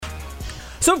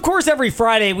So, of course, every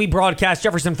Friday we broadcast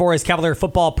Jefferson Forest Cavalier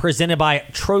football presented by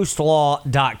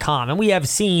TrostLaw.com. And we have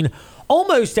seen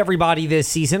almost everybody this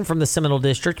season from the Seminole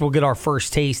District. We'll get our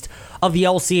first taste of the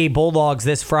LCA Bulldogs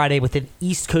this Friday with an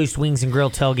East Coast Wings and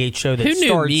Grill tailgate show that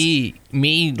starts... Who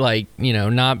knew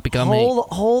not becoming...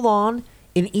 Hold on.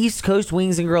 An East Coast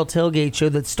Wings and Grill tailgate show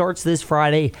that starts this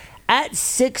Friday at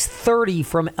 6:30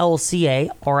 from LCA.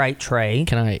 All right, Trey.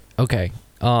 Okay.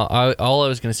 All I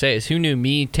was going to say is, who knew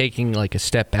me taking a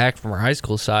step back from our high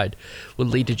school side would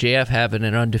lead to JF having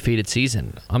an undefeated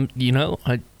season?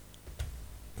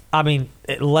 I mean,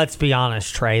 let's be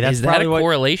honest, Trey. Is that a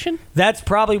correlation? That's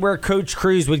probably where Coach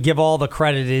Cruz would give all the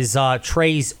credit, is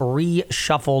Trey's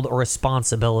reshuffled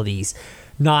responsibilities.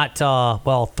 Not,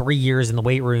 3 years in the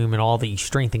weight room and all the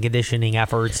strength and conditioning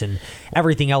efforts and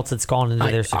everything else that's gone into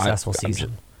their successful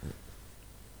season.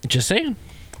 Just saying.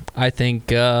 I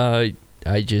think...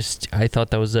 I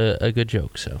thought that was a good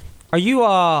joke. So, are you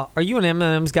an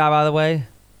M&M's guy, by the way?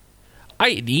 I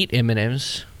eat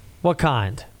M&M's. What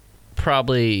kind?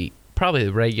 Probably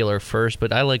the regular first,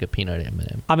 but I like a peanut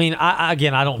M&M. I mean, I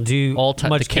don't do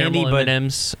much candy, but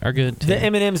M&Ms are good too. The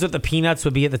M&Ms with the peanuts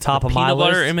would be at the top of my list.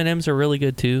 Peanut butter M&Ms are really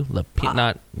good too.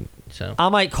 So I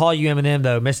might call you M&M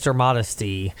though, Mr.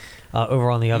 Modesty, over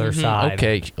on the other side.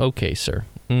 Okay, sir.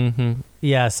 Mm-hmm.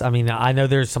 Yes, I mean, I know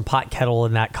there's some pot kettle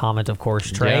in that comment, of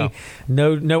course, Trey.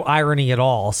 Yeah. No irony at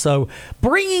all. So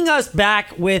bringing us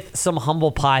back with some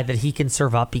humble pie that he can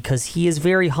serve up, because he is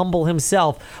very humble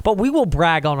himself. But we will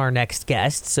brag on our next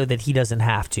guest so that he doesn't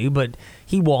have to, but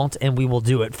he won't, and we will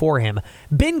do it for him.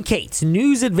 Ben Cates,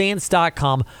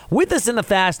 newsadvance.com, with us in the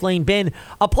fast lane. Ben,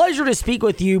 a pleasure to speak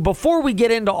with you. Before we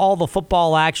get into all the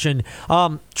football action,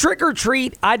 trick or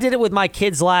treat, I did it with my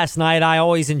kids last night. I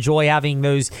always enjoy having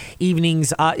those evenings.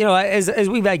 As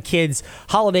we've had kids,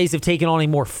 holidays have taken on a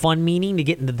more fun meaning to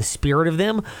get into the spirit of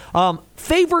them.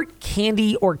 Favorite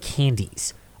candy or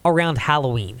candies around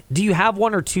Halloween? Do you have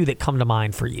one or two that come to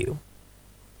mind for you?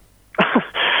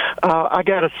 I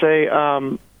gotta say,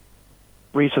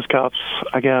 Reese's Cups.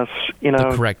 I guess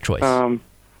the correct choice.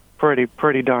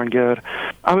 Pretty darn good.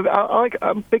 I'm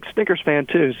a big Snickers fan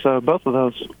too, so both of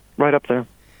those right up there.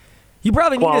 You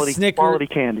probably need a Snickers. Quality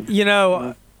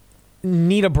candy.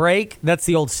 Need a break? That's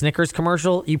the old Snickers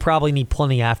commercial. You probably need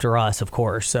plenty after us, of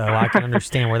course, so I can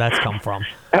understand where that's come from.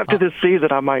 After this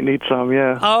season, I might need some,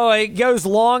 yeah. Oh, it goes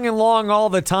long and long all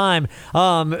the time.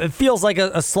 It feels like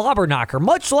a slobber knocker,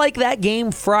 much like that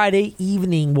game Friday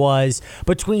evening was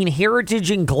between Heritage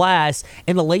and Glass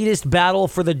in the latest battle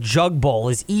for the Jug Bowl,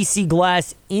 as EC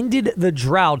Glass ended the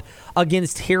drought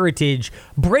against Heritage,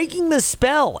 breaking the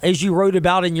spell, as you wrote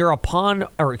about in your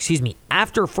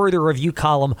after further review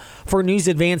column for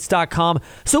newsadvance.com.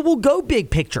 So we'll go big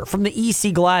picture from the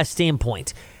EC Glass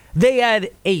standpoint. They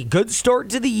had a good start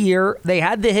to the year. They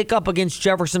had the hiccup against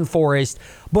Jefferson Forest,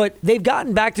 but they've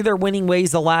gotten back to their winning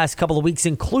ways the last couple of weeks,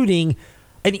 including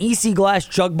an EC Glass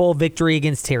Jug Bowl victory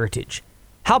against Heritage.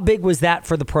 How big was that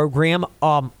for the program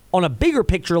on a bigger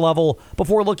picture level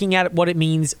before looking at what it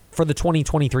means for the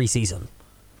 2023 season?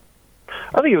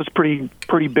 I think it was pretty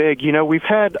big. We've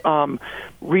had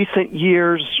recent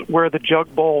years where the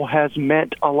Jug Bowl has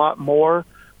meant a lot more,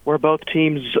 where both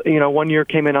teams, 1 year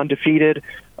came in undefeated,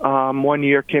 1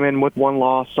 year came in with one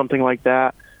loss, something like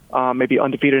that, maybe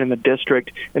undefeated in the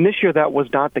district. And this year that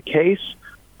was not the case.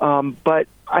 But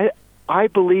I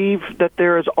believe that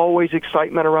there is always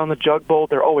excitement around the Jug Bowl.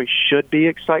 There always should be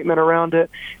excitement around it.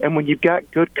 And when you've got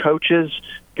good coaches,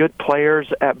 good players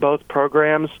at both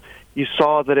programs, you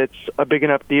saw that it's a big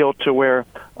enough deal to where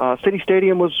City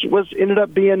Stadium was ended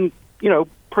up being,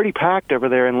 pretty packed over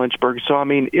there in Lynchburg. So I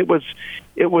mean, it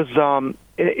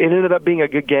ended up being a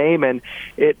good game, and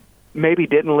it maybe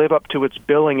didn't live up to its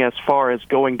billing as far as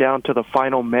going down to the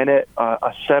final minute,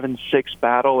 a 7-6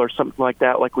 battle or something like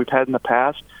that, like we've had in the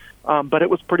past. But it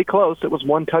was pretty close. It was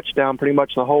one touchdown pretty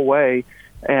much the whole way,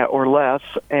 or less,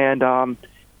 and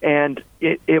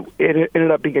it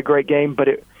ended up being a great game. But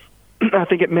I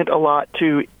think it meant a lot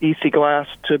to EC Glass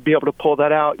to be able to pull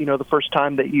that out. The first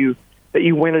time that you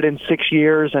win it in 6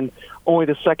 years, and only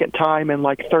the second time in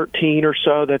like 13 or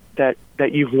so that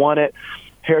you've won it.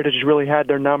 Heritage really had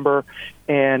their number,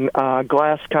 and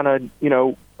Glass kind of,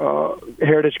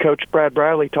 Heritage coach Brad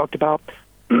Bradley talked about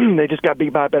they just got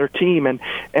beat by a better team, and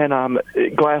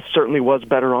Glass certainly was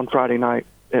better on Friday night,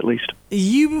 at least.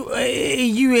 You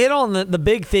hit on the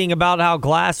big thing about how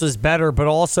Glass was better, but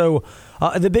also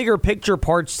the bigger picture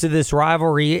parts to this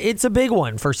rivalry. It's a big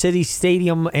one for City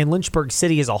Stadium and Lynchburg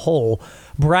City as a whole.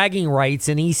 Bragging rights,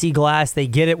 and EC Glass, they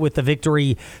get it with the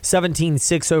victory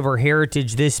 17-6 over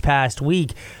Heritage this past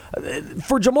week.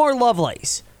 For Jamar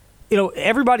Lovelace,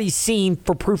 everybody's seen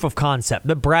for proof of concept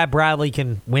that Brad Bradley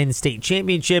can win state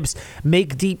championships,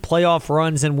 make deep playoff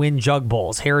runs, and win jug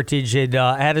bowls. Heritage had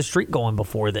a streak going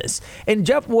before this. And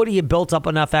Jeff Woody had built up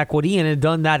enough equity and had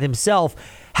done that himself.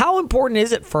 How important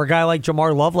is it for a guy like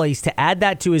Jamar Lovelace to add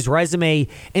that to his resume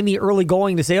in the early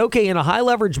going to say, okay, in a high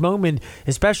leverage moment,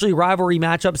 especially rivalry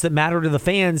matchups that matter to the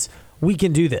fans, we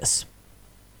can do this?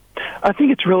 I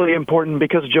think it's really important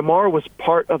because Jamar was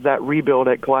part of that rebuild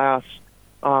at Glass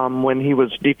when he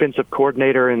was defensive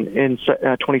coordinator in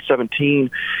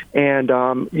 2017. And,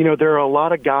 there are a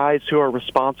lot of guys who are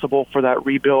responsible for that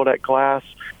rebuild at Glass.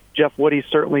 Jeff Woody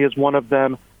certainly is one of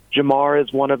them. Jamar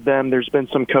is one of them. There's been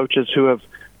some coaches who have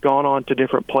gone on to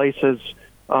different places,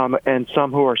 and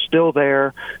some who are still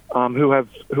there, who have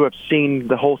seen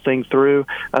the whole thing through.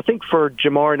 I think for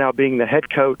Jamar now being the head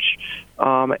coach,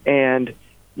 and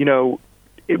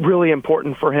it's really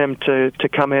important for him to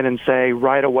come in and say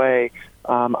right away,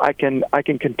 I can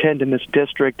contend in this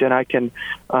district and I can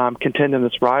contend in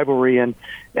this rivalry, and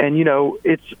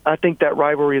I think that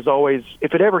rivalry is always,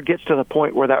 if it ever gets to the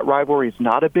point where that rivalry is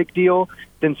not a big deal,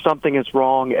 then something is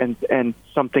wrong and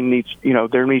something needs,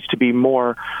 there needs to be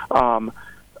more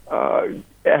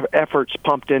efforts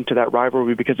pumped into that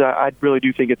rivalry, because I really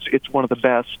do think it's one of the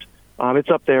best.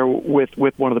 It's up there with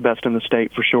one of the best in the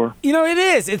state for sure. It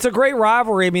is. It's a great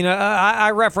rivalry. I mean, I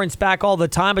reference back all the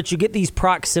time, but you get these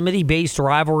proximity-based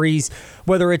rivalries,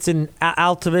 whether it's in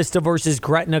Alta Vista versus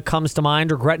Gretna comes to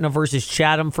mind, or Gretna versus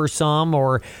Chatham for some,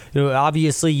 or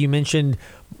obviously you mentioned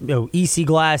EC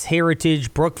Glass,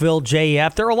 Heritage, Brookville,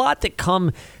 JF. There are a lot that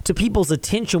come to people's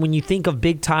attention when you think of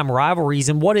big-time rivalries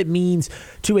and what it means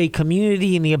to a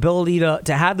community and the ability to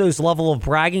have those level of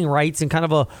bragging rights and kind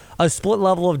of a split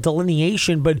level of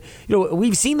delineation. But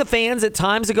we've seen the fans at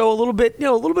times go a little bit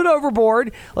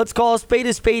overboard. Let's call a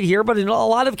spade here. But in a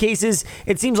lot of cases,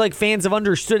 it seems like fans have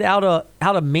understood how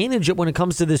to manage it when it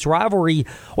comes to this rivalry.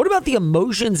 What about the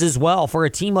emotions as well for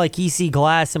a team like EC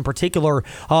Glass in particular?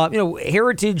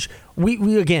 Heritage.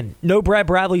 We again know Brad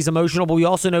Bradley's emotional, but we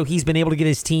also know he's been able to get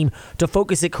his team to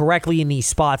focus it correctly in these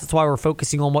spots. That's why we're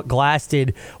focusing on what Glass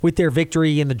did with their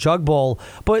victory in the Jug Bowl.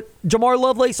 But Jamar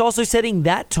Lovelace also setting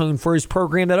that tone for his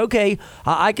program that, okay,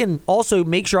 I can also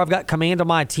make sure I've got command of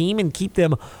my team and keep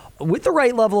them with the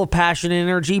right level of passion and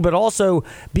energy, but also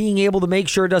being able to make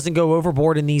sure it doesn't go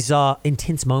overboard in these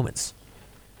intense moments.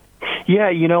 Yeah,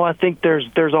 I think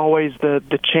there's always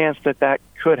the chance that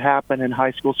could happen in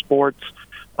high school sports.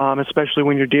 Especially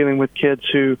when you're dealing with kids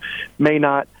who may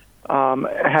not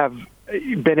have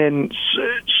been in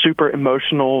super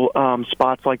emotional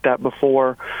spots like that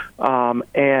before. I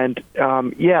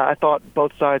thought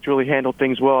both sides really handled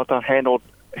things well. I thought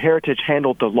Heritage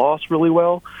handled the loss really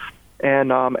well, and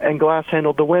Glass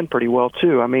handled the win pretty well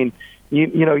too. I mean,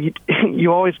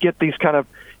 you always get these kind of,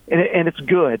 and it's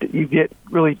good. You get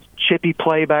really chippy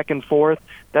play back and forth.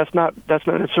 That's not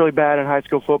necessarily bad in high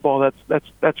school football.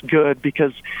 That's good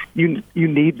because you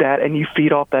need that and you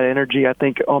feed off that energy, I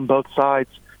think, on both sides.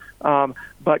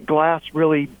 But Glass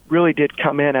really did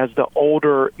come in as the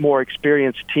older, more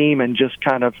experienced team and just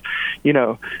kind of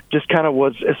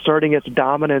was asserting its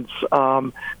dominance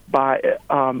by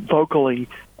vocally.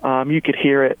 You could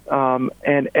hear it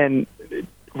and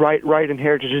right in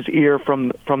Heritage's ear from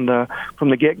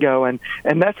the get go, and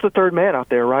that's the third man out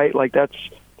there, right? Like that's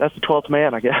the 12th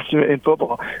man, I guess, in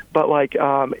football. But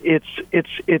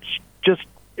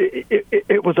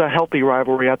it was a healthy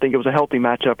rivalry. I think it was a healthy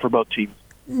matchup for both teams.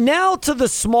 Now to the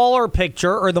smaller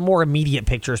picture, or the more immediate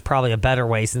picture is probably a better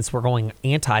way, since we're going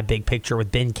anti-big picture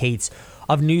with Ben Cates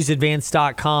of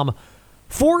NewsAdvance.com.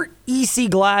 For EC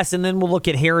Glass, and then we'll look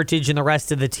at Heritage and the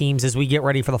rest of the teams as we get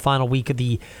ready for the final week of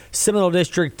the Seminole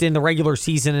District in the regular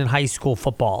season in high school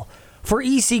football. For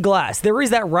EC Glass, there is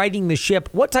that riding the ship.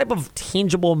 What type of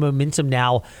tangible momentum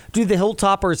now do the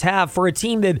Hilltoppers have for a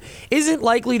team that isn't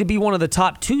likely to be one of the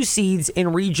top 2 seeds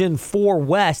in Region 4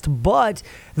 West, but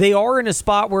they are in a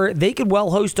spot where they could well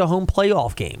host a home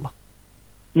playoff game?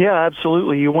 Yeah,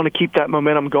 absolutely. You want to keep that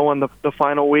momentum going the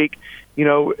final week,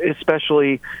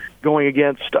 especially going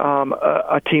against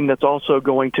a team that's also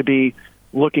going to be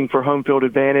looking for home field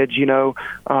advantage.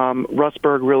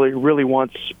 Rustburg really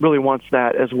wants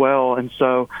that as well, and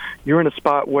so you're in a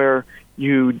spot where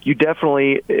you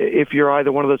definitely, if you're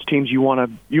either one of those teams, you want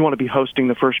to be hosting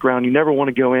the first round. You never want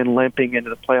to go in limping into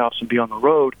the playoffs and be on the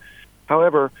road.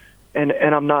 However, and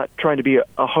I'm not trying to be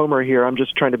a homer here, I'm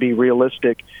just trying to be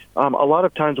realistic. A lot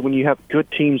of times when you have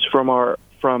good teams from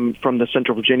the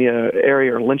Central Virginia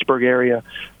area or Lynchburg area,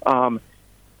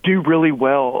 do really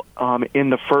well in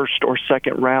the first or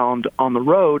second round on the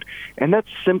road, and that's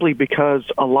simply because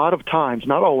a lot of times,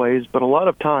 not always, but a lot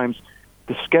of times,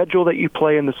 the schedule that you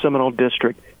play in the Seminole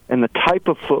District and the type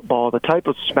of football, the type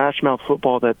of smash mouth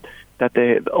football that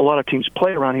a lot of teams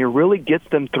play around here really gets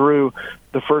them through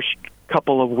the first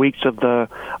couple of weeks of the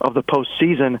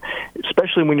postseason,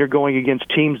 especially when you're going against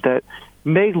teams that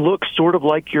may look sort of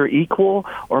like your equal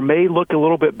or may look a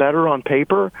little bit better on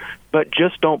paper, but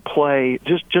just don't play,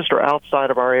 just are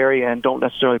outside of our area and don't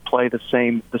necessarily play the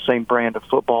same brand of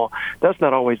football. That's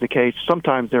not always the case.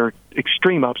 Sometimes there are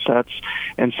extreme upsets,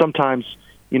 and sometimes,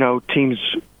 teams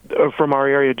from our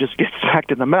area just get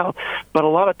smacked in the mouth. But a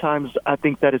lot of times I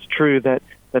think that it's true that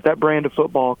brand of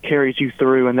football carries you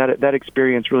through, and that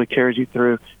experience really carries you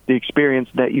through the experience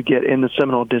that you get in the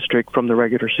Seminole District from the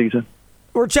regular season.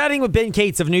 We're chatting with Ben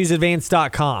Cates of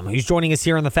NewsAdvance.com, who's joining us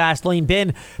here on the Fast Lane.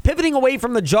 Ben, pivoting away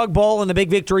from the Jug Bowl and the big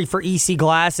victory for EC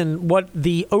Glass and what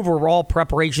the overall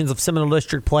preparations of Seminole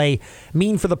District play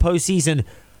mean for the postseason,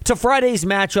 to Friday's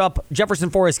matchup, Jefferson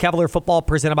Forest Cavalier football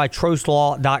presented by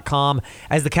TrostLaw.com,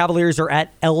 as the Cavaliers are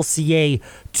at LCA,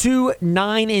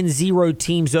 2-9-0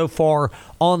 teams so far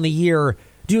on the year.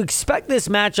 Do you expect this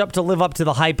matchup to live up to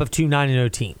the hype of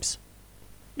 2-9-0 teams?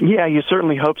 Yeah, you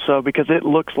certainly hope so, because it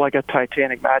looks like a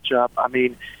titanic matchup. I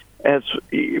mean, there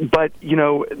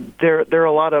are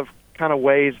a lot of kind of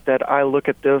ways that I look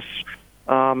at this.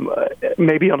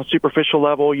 Maybe on a superficial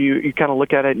level, you kind of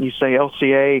look at it and you say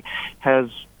LCA has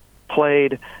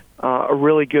played a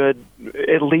really good,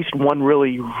 at least one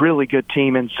really, really good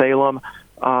team in Salem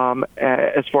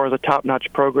as far as a top-notch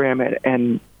program,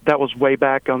 and that was way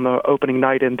back on the opening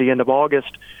night in the end of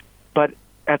August. But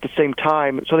at the same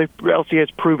time, so LCA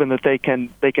has proven that they can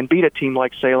beat a team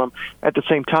like Salem. At the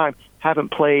same time,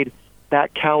 haven't played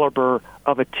that caliber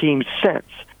of a team since,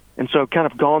 and so kind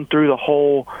of gone through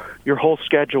your whole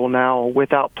schedule now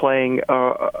without playing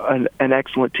an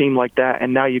excellent team like that,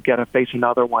 and now you've got to face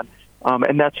another one,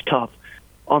 and that's tough.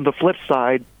 On the flip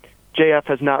side, JF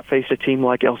has not faced a team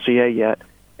like LCA yet,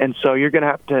 and so you're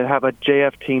going to have a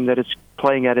JF team that is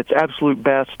playing at its absolute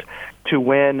best to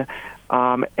win.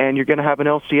 And you're going to have an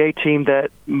LCA team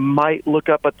that might look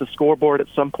up at the scoreboard at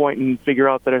some point and figure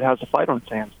out that it has a fight on its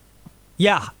hands.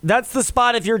 Yeah, that's the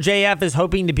spot if your JF is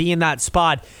hoping to be in that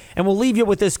spot. And we'll leave you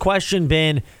with this question,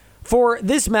 Ben. For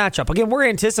this matchup, again, we're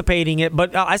anticipating it,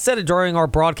 but I said it during our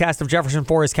broadcast of Jefferson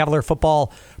Forest Cavalier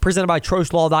football presented by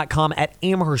TrostLaw.com at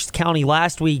Amherst County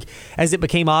last week, as it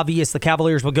became obvious the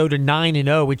Cavaliers would go to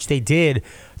 9-0, which they did,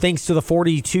 thanks to the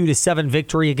 42-7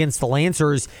 victory against the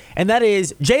Lancers. And that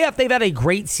is, JF, they've had a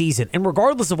great season. And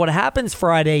regardless of what happens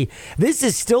Friday, this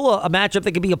is still a matchup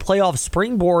that could be a playoff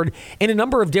springboard in a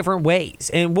number of different ways.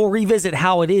 And we'll revisit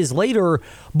how it is later.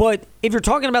 But if you're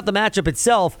talking about the matchup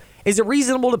itself, is it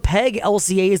reasonable to peg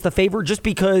LCA as the favorite just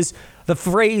because the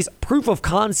phrase proof of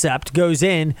concept goes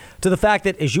in to the fact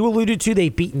that, as you alluded to,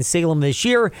 they've beaten Salem this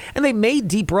year and they made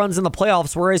deep runs in the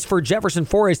playoffs, whereas for Jefferson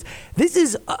Forest, this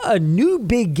is a new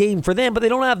big game for them, but they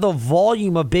don't have the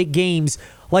volume of big games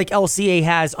like LCA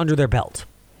has under their belt?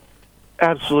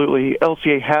 Absolutely.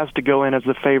 LCA has to go in as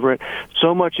the favorite.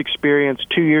 So much experience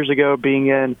 2 years ago being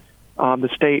in the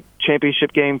state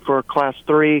championship game for Class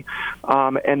 3,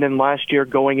 and then last year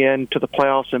going into the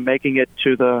playoffs and making it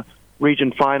to the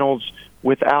region finals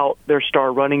without their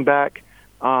star running back,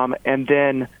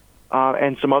 and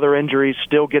some other injuries,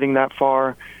 still getting that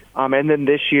far. And then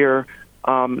this year,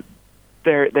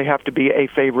 they have to be a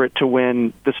favorite to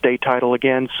win the state title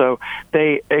again. So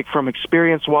they, from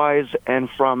experience-wise and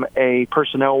from a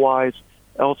personnel-wise,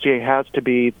 LCA has to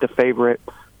be the favorite.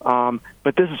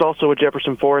 But this is also a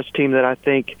Jefferson Forest team that I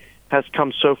think has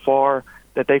come so far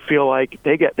that they feel like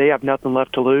they have nothing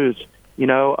left to lose. They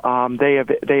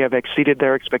have exceeded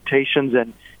their expectations,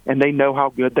 and they know how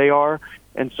good they are.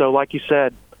 And so, like you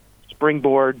said,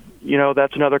 springboard,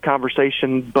 that's another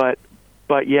conversation. But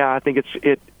yeah, I think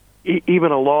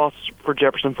even a loss for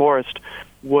Jefferson Forest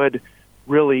would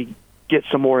really get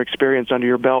some more experience under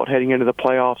your belt heading into the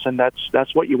playoffs, and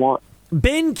that's what you want.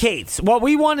 Ben Cates, what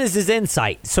we want is his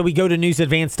insight. So we go to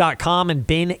newsadvance.com and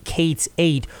Ben Cates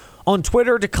 8 on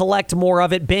Twitter to collect more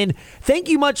of it. Ben, thank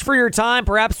you much for your time.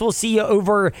 Perhaps we'll see you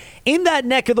over in that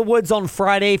neck of the woods on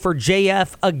Friday for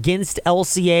JF against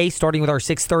LCA, starting with our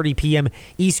 6:30 p.m.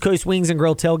 East Coast Wings and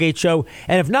Grill tailgate show.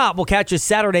 And if not, we'll catch you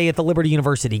Saturday at the Liberty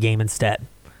University game instead.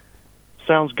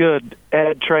 Sounds good.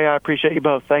 Ed, Trey, I appreciate you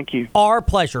both. Thank you. Our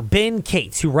pleasure. Ben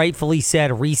Cates, who rightfully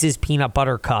said Reese's Peanut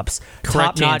Butter Cups.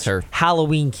 Correct top-notch answer.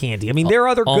 Halloween candy. I mean, there are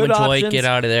other good Almond Joy, options. get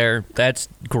out of there. That's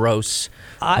gross.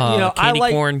 Candy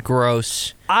corn,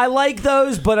 gross. I like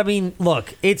those, but I mean,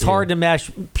 look, it's hard to mesh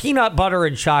peanut butter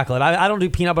and chocolate. I don't do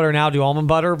peanut butter now, I do almond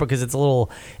butter because it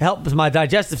helps my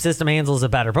digestive system handles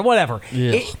it better. But whatever.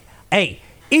 Yeah. Hey,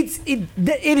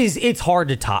 It's hard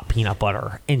to top peanut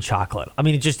butter and chocolate. I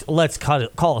mean, let's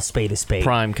call a spade a spade.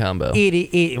 Prime combo.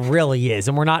 It really is,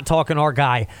 and we're not talking our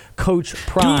guy, Coach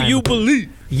Prime. Do you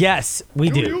believe? Yes, we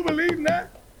do. Do you believe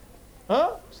that?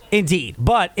 Huh? Indeed,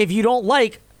 but if you don't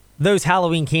like those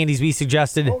Halloween candies we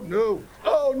suggested, Oh,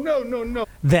 no.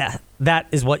 that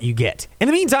is what you get. In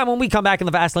the meantime, when we come back in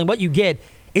the Fast Lane, what you get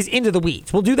is Into the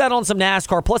Weeds. We'll do that on some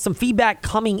NASCAR, plus some feedback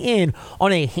coming in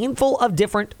on a handful of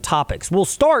different topics. We'll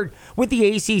start with the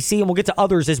ACC, and we'll get to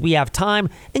others as we have time.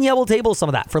 And yeah, we'll table some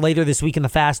of that for later this week in the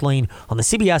Fast Lane on the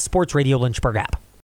CBS Sports Radio Lynchburg app.